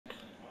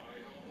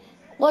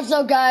What's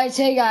up, guys?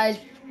 Hey, guys.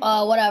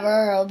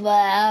 Whatever.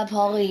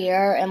 Polly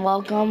here, and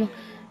welcome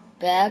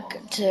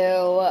back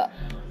to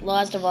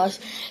Last of Us.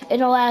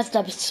 In the last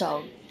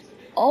episode,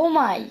 oh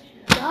my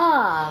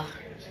god,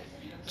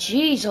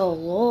 jeez, oh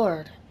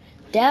lord,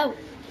 that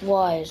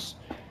was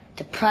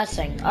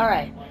depressing. All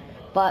right,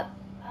 but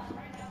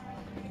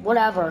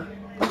whatever.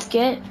 Let's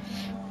get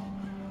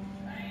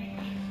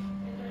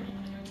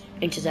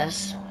into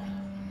this.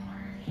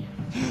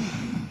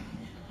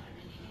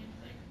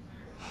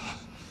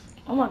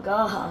 Oh my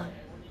god.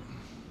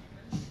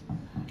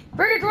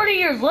 Freaking 20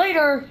 years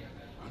later.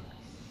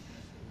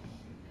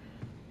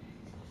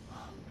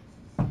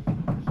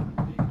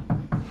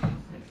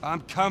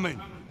 I'm coming.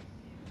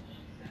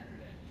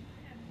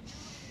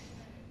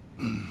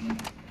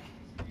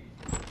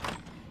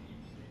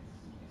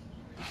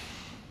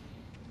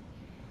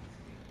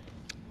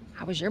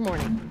 How was your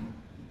morning?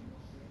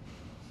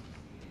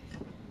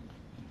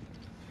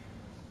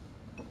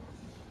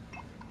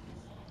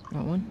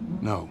 Want one?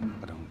 No,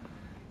 I don't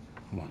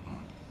want one.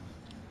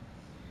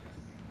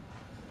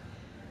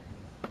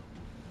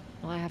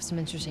 Well, I have some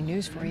interesting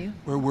news for you.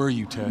 Where were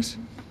you, Tess?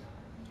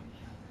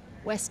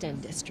 West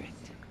End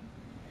District.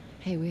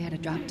 Hey, we had a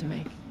drop to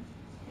make.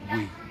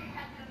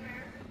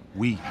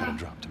 We had a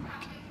drop to make.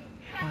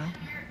 Well,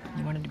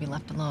 you wanted to be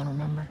left alone,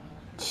 remember?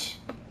 So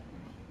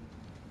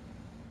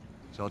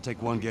I'll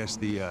take one guess.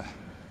 The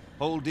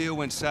whole deal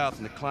went south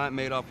and the client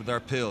made off with our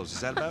pills. Is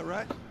that about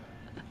right?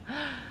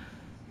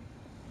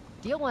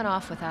 Deal went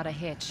off without a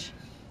hitch.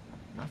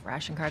 Enough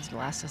ration cards to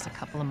last us a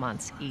couple of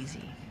months,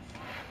 easy.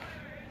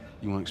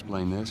 You want to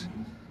explain this?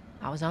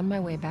 I was on my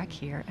way back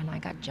here, and I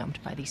got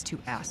jumped by these two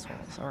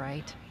assholes, all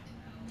right?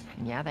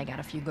 And yeah, they got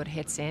a few good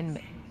hits in,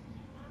 but...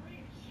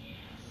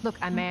 Look,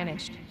 I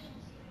managed.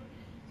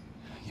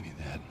 Give me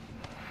that.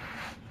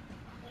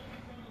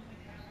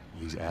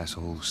 These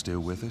assholes still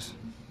with us?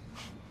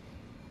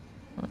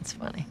 That's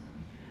funny.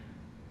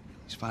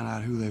 Just find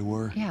out who they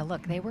were. Yeah,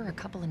 look, they were a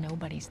couple of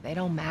nobodies. They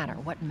don't matter.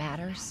 What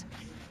matters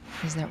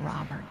is that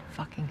Robert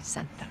fucking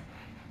sent them.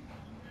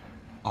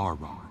 Our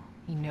Robert.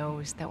 He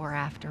knows that we're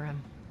after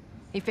him.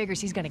 He figures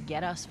he's gonna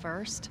get us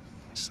first.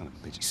 Son of a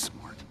bitch, he's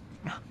smart.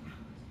 No.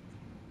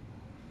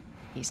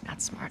 He's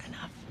not smart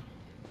enough.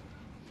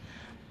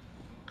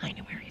 I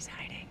know where he's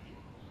hiding.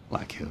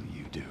 Like hell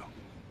you do.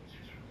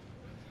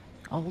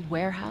 Old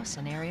warehouse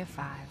in Area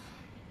 5.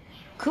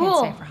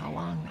 Cool. Can't say for how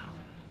long,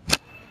 though.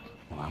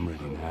 Well, I'm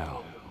ready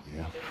now.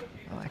 Yeah?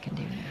 Oh, I can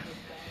do now.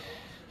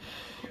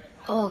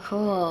 Oh,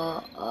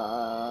 cool.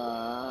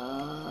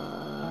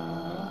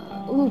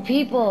 Ooh,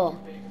 people.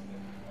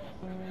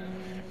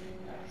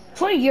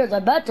 20 years, I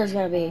bet there's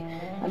gonna be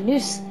a new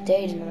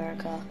state in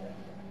America.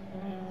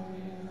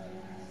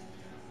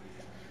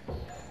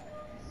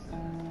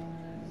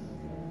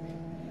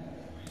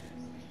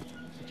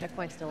 The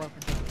checkpoint's still open.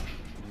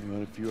 You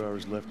got a few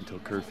hours left until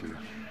curfew.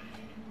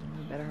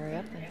 We better hurry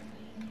up then.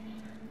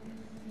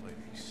 Wait,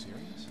 are you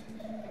serious?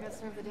 I got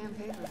served the damn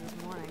papers this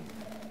morning.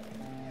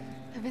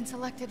 I've been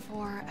selected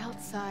for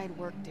outside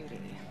work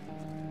duty.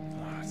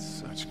 Oh, it's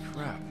such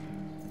crap.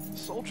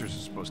 Soldiers are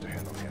supposed to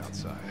handle the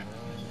outside.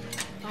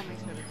 I'll make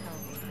sure to tell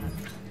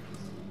you.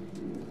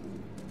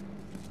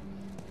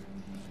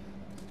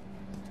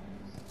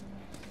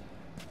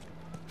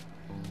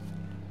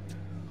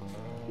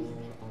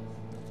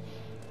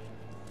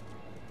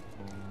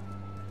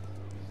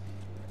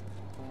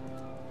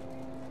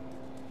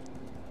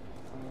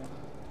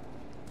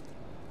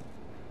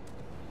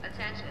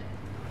 Attention.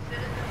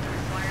 Citizens are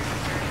required to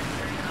carry a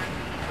 39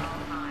 at all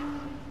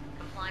times.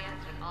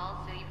 Compliance with all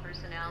city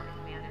personnel is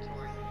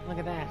mandatory. Look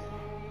at that.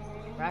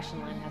 Ration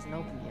line hasn't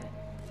opened yet.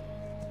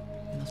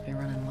 It must be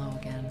running low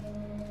again.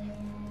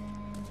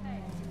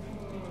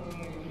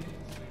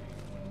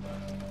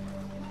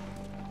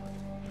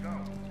 Go.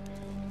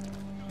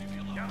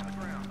 Down on the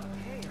ground.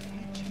 Hey,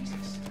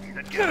 Jesus.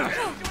 Get up!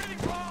 Don't do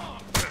anything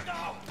wrong!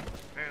 No!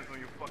 Hands on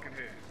your fucking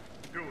head.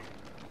 Do it.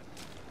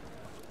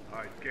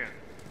 Alright, scan.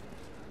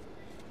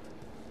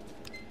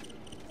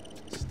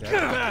 Get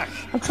back!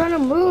 I'm trying to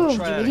move,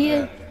 you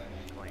idiot.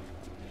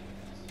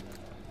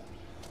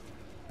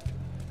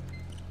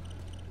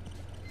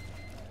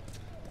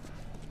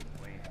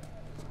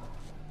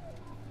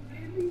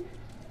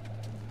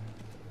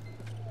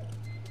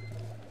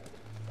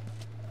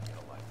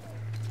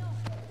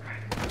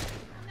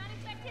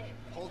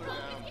 Hold her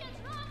down.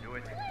 Do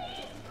it.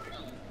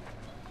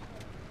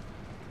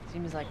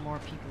 Seems like more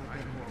people are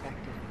getting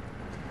infected.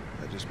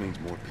 That just means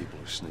more people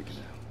are sneaking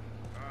out.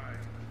 Alright.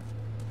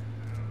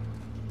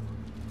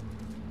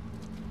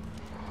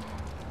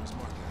 Where's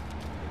Mark?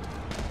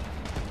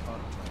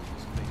 Autopilot,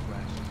 fake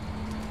ration.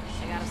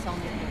 They got us all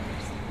new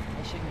papers.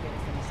 They shouldn't give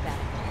us any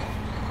static.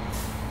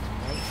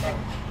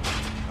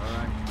 All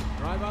right,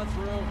 drive on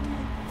through.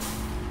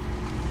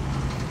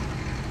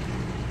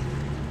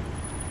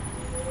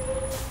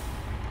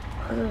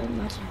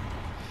 Nothing.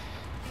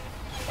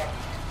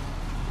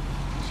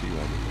 See you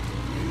later.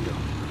 There you go.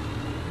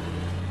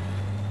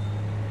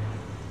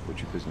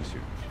 What's your business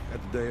here?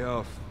 Got the day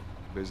off.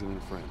 Visiting a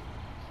friend.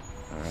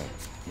 Alright,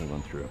 move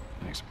on through.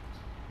 Thanks.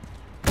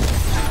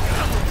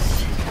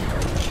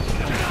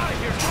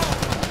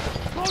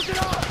 Close it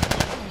up!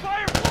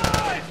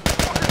 Fireflies!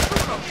 Fucking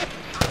shoot 'em!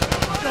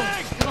 Come on,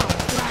 let's get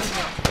out of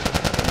here.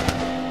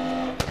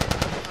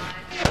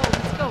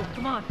 Let's go,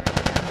 come on.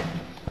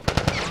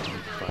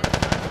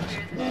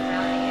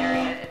 Surrounding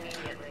area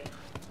immediately.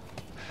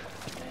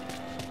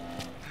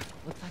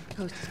 Looks like the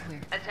coast is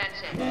clear.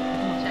 Attention.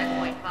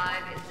 Checkpoint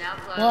 5 is now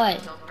closed What?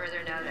 until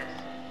further notice.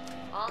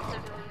 All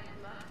civilians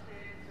must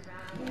stay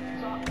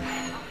in surrounding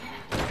area.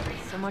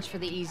 So much for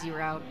the easy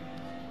route.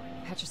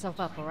 Patch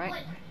yourself up, all right?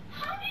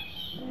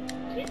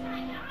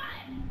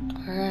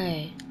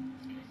 Alright.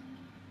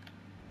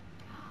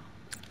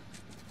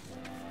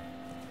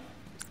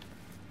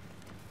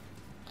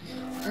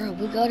 Alright,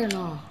 we got it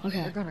all.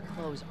 Okay. They're gonna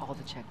close all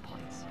the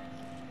checkpoints.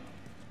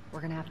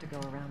 We're gonna have to go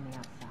around the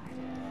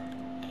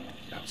outside.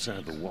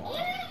 Outside the wall.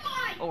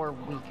 Or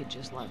we could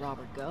just let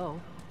Robert go.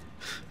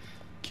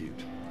 Cute.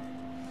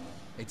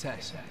 Hey,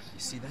 Tess, you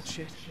see that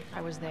shit?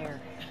 I was there.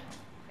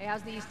 Hey,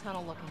 how's the east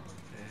tunnel looking?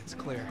 It's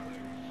clear.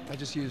 I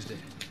just used it.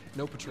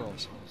 No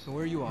patrols. So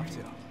where are you off to?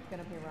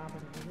 Gonna pay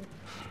Robert a visit.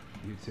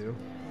 You too?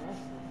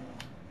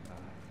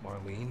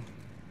 Marlene?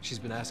 She's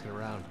been asking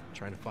around,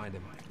 trying to find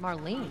him.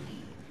 Marlene?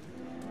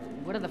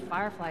 What do the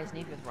Fireflies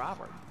need with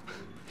Robert?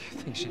 You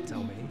think she'd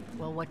tell me?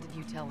 Well, what did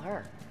you tell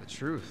her? The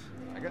truth.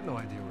 I got no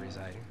idea where he's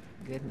hiding.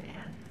 Good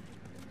man.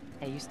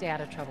 Hey, you stay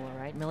out of trouble, all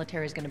right?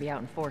 Military's gonna be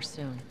out in force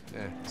soon.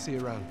 Yeah, see you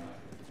around.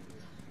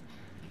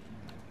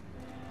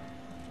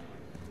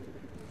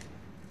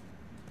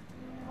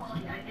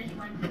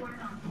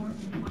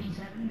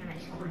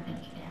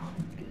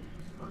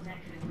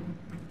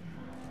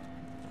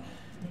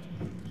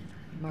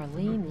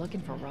 Marlene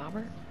looking for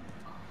Robert?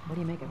 What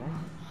do you make of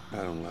that?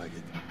 I don't like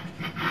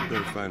it.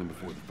 Better find him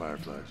before the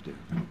Fireflies do.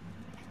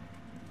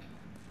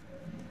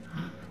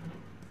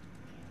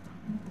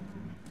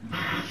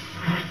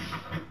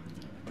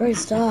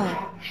 First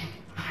off.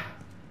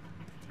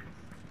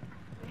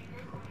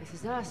 This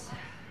is us.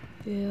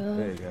 Yeah.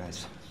 Hey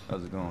guys,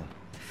 how's it going?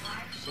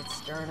 Shit's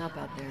stirring up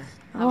out there.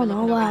 I don't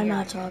know why I'm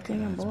not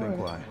talking. I'm It's been bored.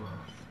 quiet.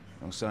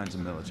 No signs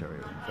of military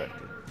or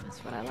infected.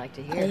 That's what I like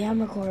to I hear.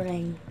 am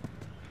recording.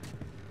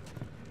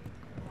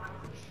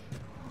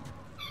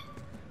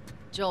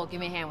 Joel, give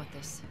me a hand with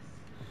this.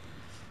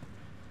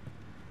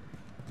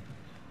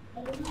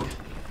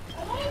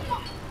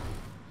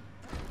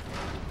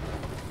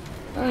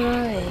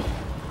 Alright.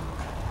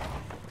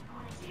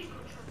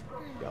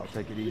 Y'all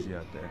take it easy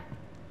out there.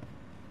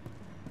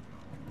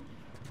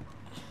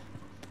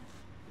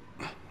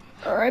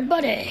 Alright,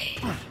 buddy.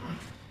 Oh,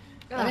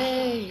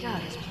 Hey.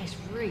 God, this place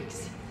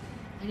reeks.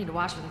 I need to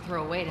watch what they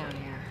throw away down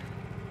here.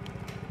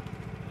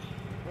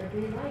 There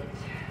be light.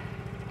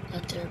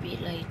 Let there be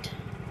light.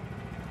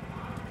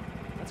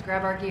 Let's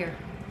grab our gear.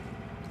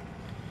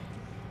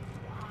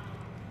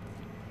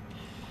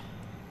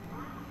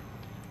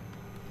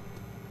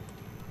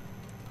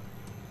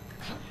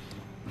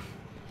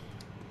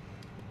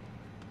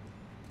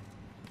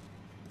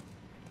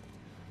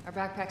 Our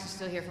backpacks are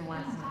still here from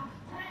last night.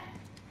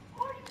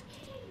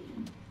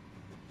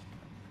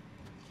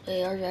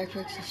 Hey, our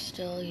backpacks are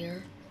still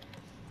here.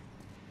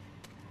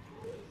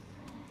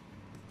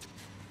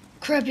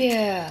 Crap,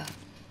 yeah.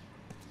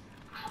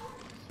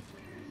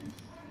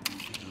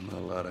 Not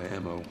a lot of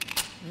ammo.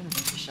 Make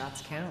the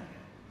shots count.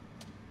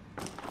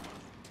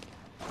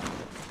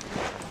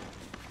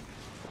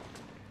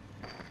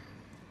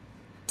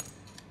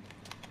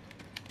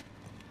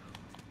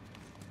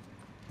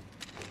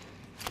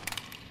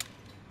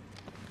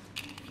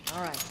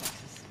 All right,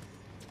 Texas.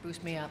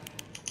 Boost me up.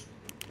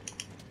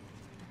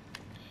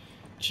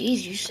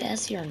 Jeez, you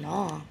sassy or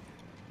not?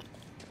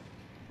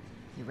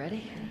 You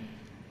ready?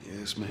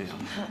 Yes, ma'am.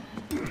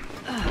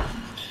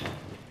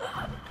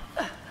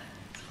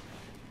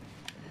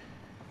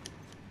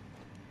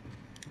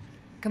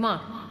 Come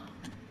on.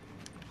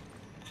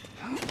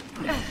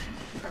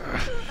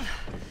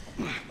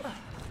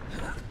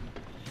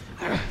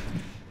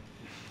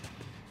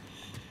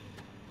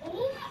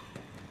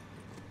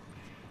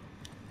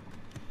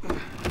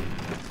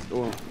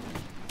 Go on.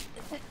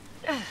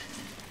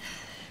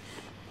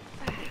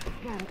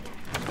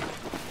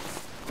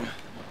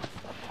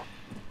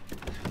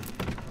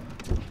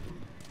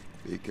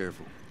 Be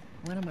careful.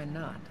 When am I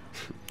not?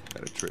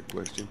 Got a trick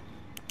question?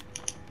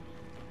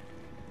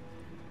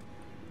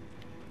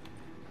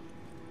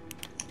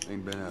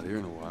 Ain't been out here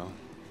in a while.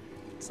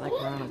 It's like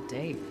we're on a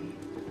date.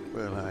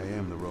 Well, I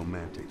am the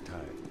romantic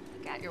type.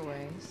 Got your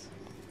ways.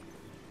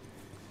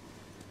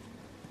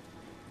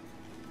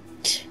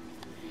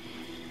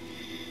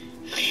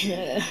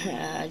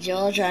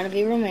 Joel trying to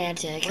be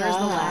romantic. Where's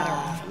the Ah.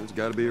 ladder? It's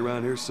gotta be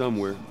around here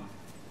somewhere.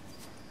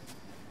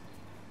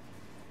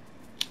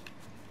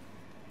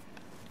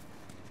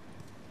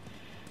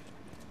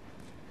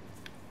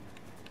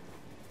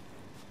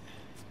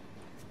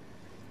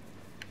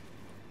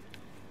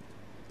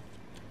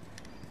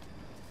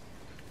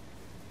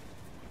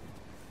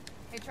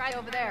 Hey, try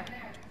over there.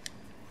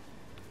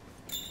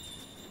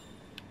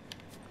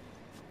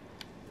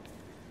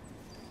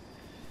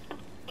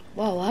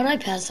 Whoa, how did I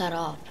pass that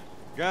off?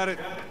 Got it.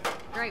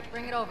 Great,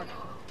 bring it over.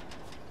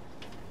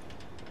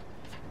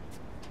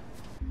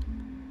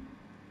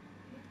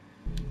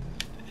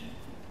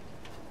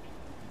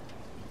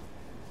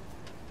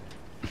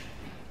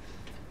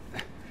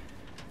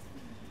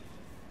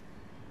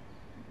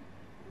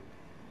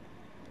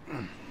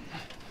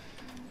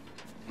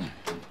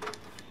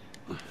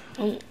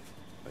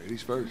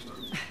 Ladies first.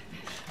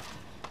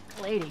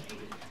 Lady,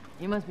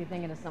 you must be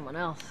thinking of someone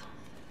else.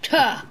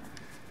 Ha!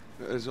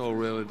 That's all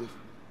relative.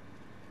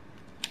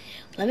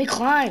 Let me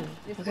climb.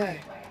 Okay.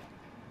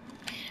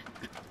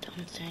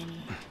 Don't say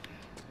anything.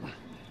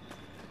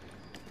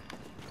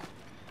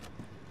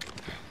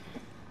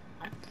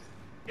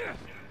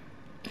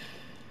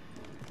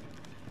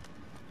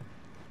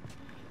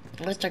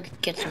 At least I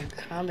could get some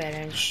combat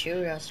and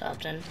shoot or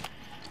something.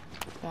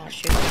 I want to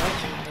shoot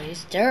something at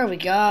least. There we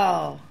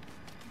go.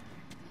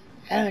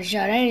 I haven't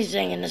shot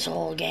anything in this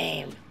whole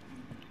game.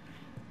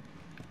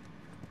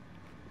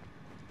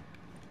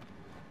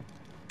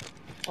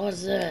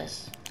 What's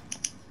this?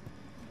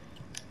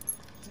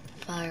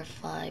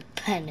 Firefly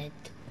pennant.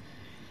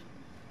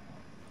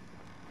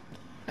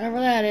 Whatever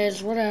that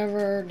is,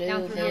 whatever. Do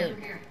it.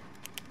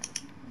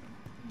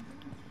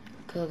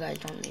 Cool guys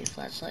don't need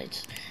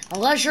flashlights.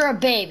 Unless you're a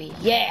baby,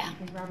 yeah.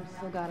 Think Robert's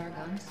still got our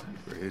guns?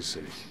 For his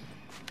sake,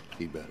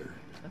 he better.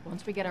 Look,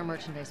 once we get our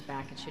merchandise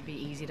back, it should be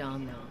easy to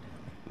unload.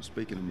 Well,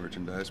 speaking of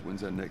merchandise,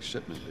 when's that next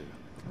shipment due?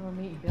 I'll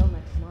meet Bill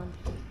next month.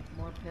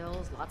 More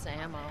pills, lots of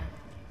ammo.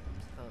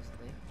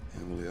 Supposedly.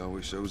 Emily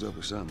always shows up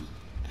with something.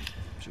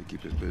 Should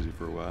keep us busy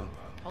for a while.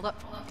 Hold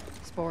up.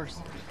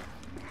 Spores.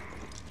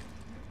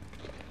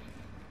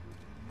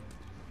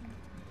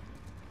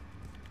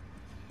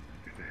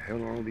 Where the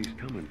hell are all these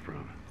coming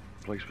from?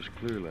 The place was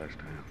clear last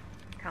time.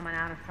 Coming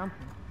out of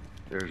something.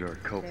 There's our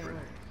culprit.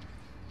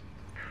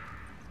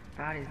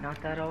 Body's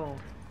not that old.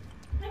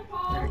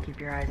 Better keep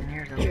your eyes and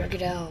ears open. Check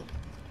it out.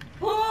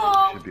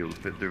 Should be able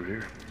to fit through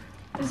here.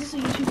 Is this a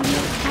YouTube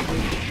video?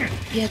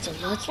 Yeah, it's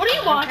a let's. What are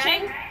you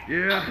watching?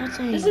 Yeah.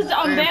 This is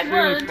Bad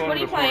Words. What are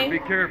you playing? Be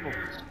careful.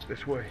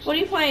 This way. What are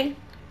you playing?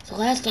 It's The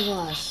Last of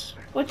Us.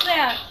 What's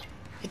that?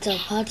 It's a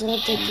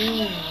apocalyptic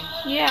game.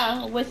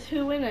 Yeah, with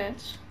who in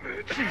it?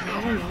 I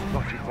don't know.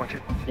 Watch it, watch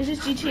it. This is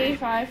GTA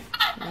 5.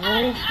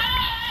 No.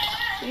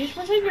 You're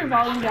supposed to have your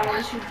volume down,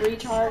 this you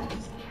retard.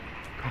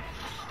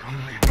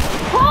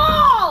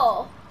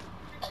 Paul!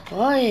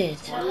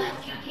 What?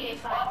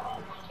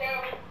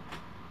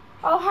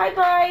 Oh, hi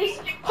guys.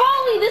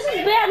 Holly, this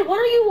is bad. What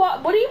are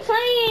you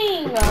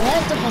playing? The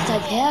Last of Us,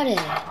 I've had it.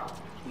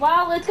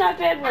 Well, it's got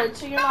bad words,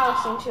 so you're not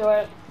listening to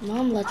it.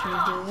 Mom lets me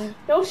do it.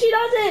 No, she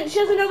doesn't. She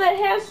doesn't know that it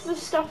has the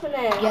stuff in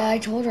it. Yeah, I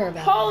told her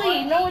about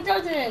Holly, no, it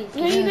doesn't.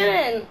 No, you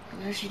didn't. it.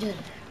 No, she did.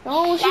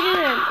 No, she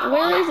didn't.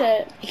 Where is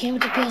it? It came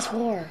with the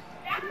PS4.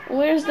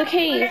 Where's the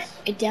case?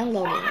 It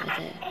downloaded with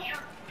it.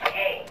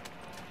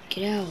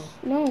 Get out.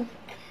 No.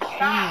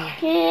 Why?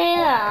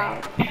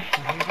 Yeah.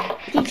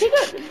 Did you take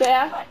it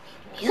back?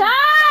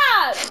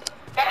 Stop!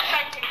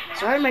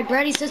 Sorry, my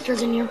bratty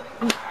sister's in here.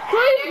 Wait,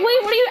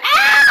 what are you?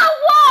 Ow!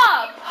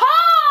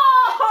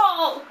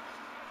 Paul!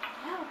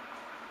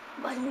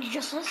 Why didn't you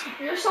just listen?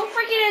 You're so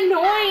freaking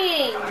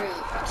annoying.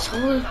 So,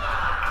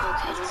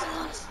 okay, there's a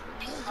lot of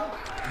people.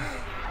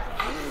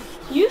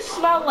 You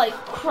smell like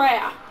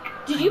crap.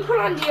 Did you put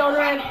on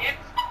deodorant?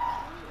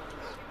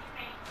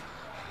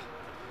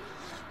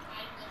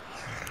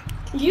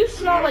 You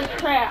smell like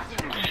crap.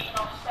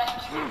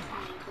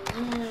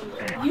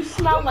 You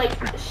smell like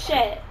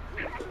shit.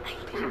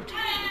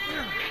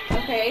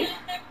 Okay.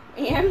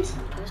 And?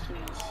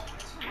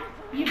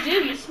 You do.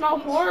 You smell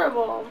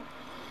horrible.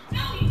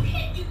 No, you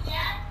can't do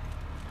that.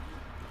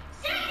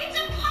 It's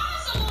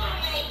impossible to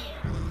make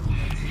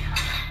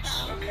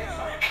it.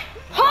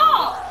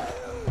 Paul!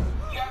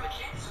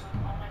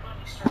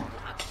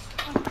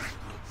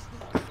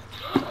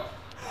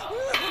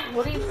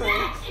 What are you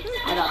playing?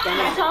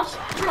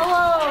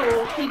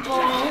 Hello,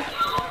 people.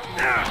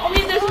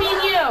 Only there's me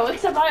and you,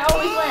 except I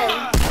always win.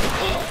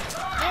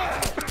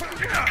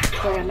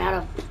 But I'm out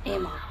of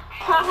ammo.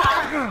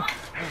 Haha.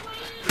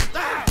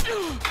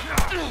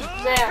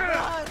 There.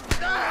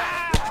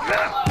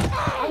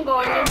 I'm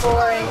going, you're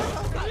boring.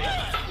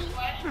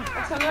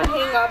 I'm gonna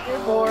hang up,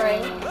 you're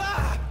boring.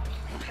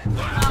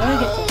 Let me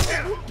get this.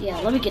 Yeah,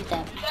 let me get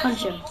that.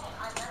 Punch him.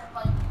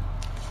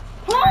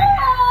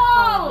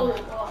 Oh!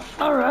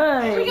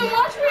 Alright. Freaking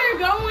watch where you're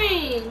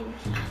going.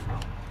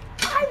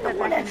 I'm the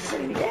one that's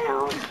sitting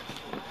down.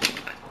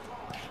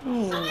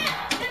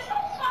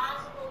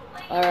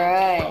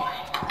 Alright.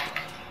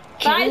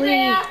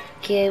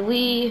 Can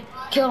we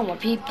kill more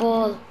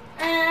people?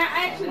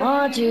 I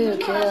want to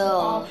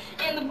kill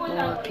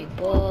more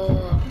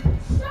people.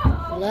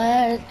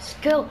 Let's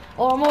kill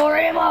or more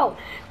ammo.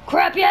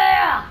 Crap,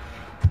 yeah!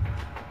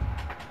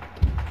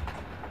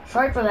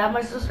 Sorry for that.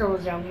 My sister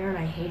was down here and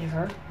I hated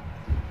her.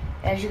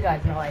 As you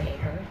guys know, I hate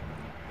her.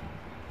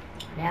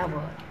 Now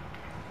what?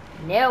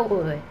 Now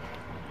what?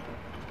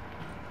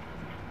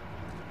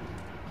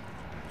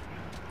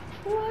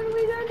 What are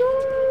we gonna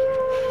do?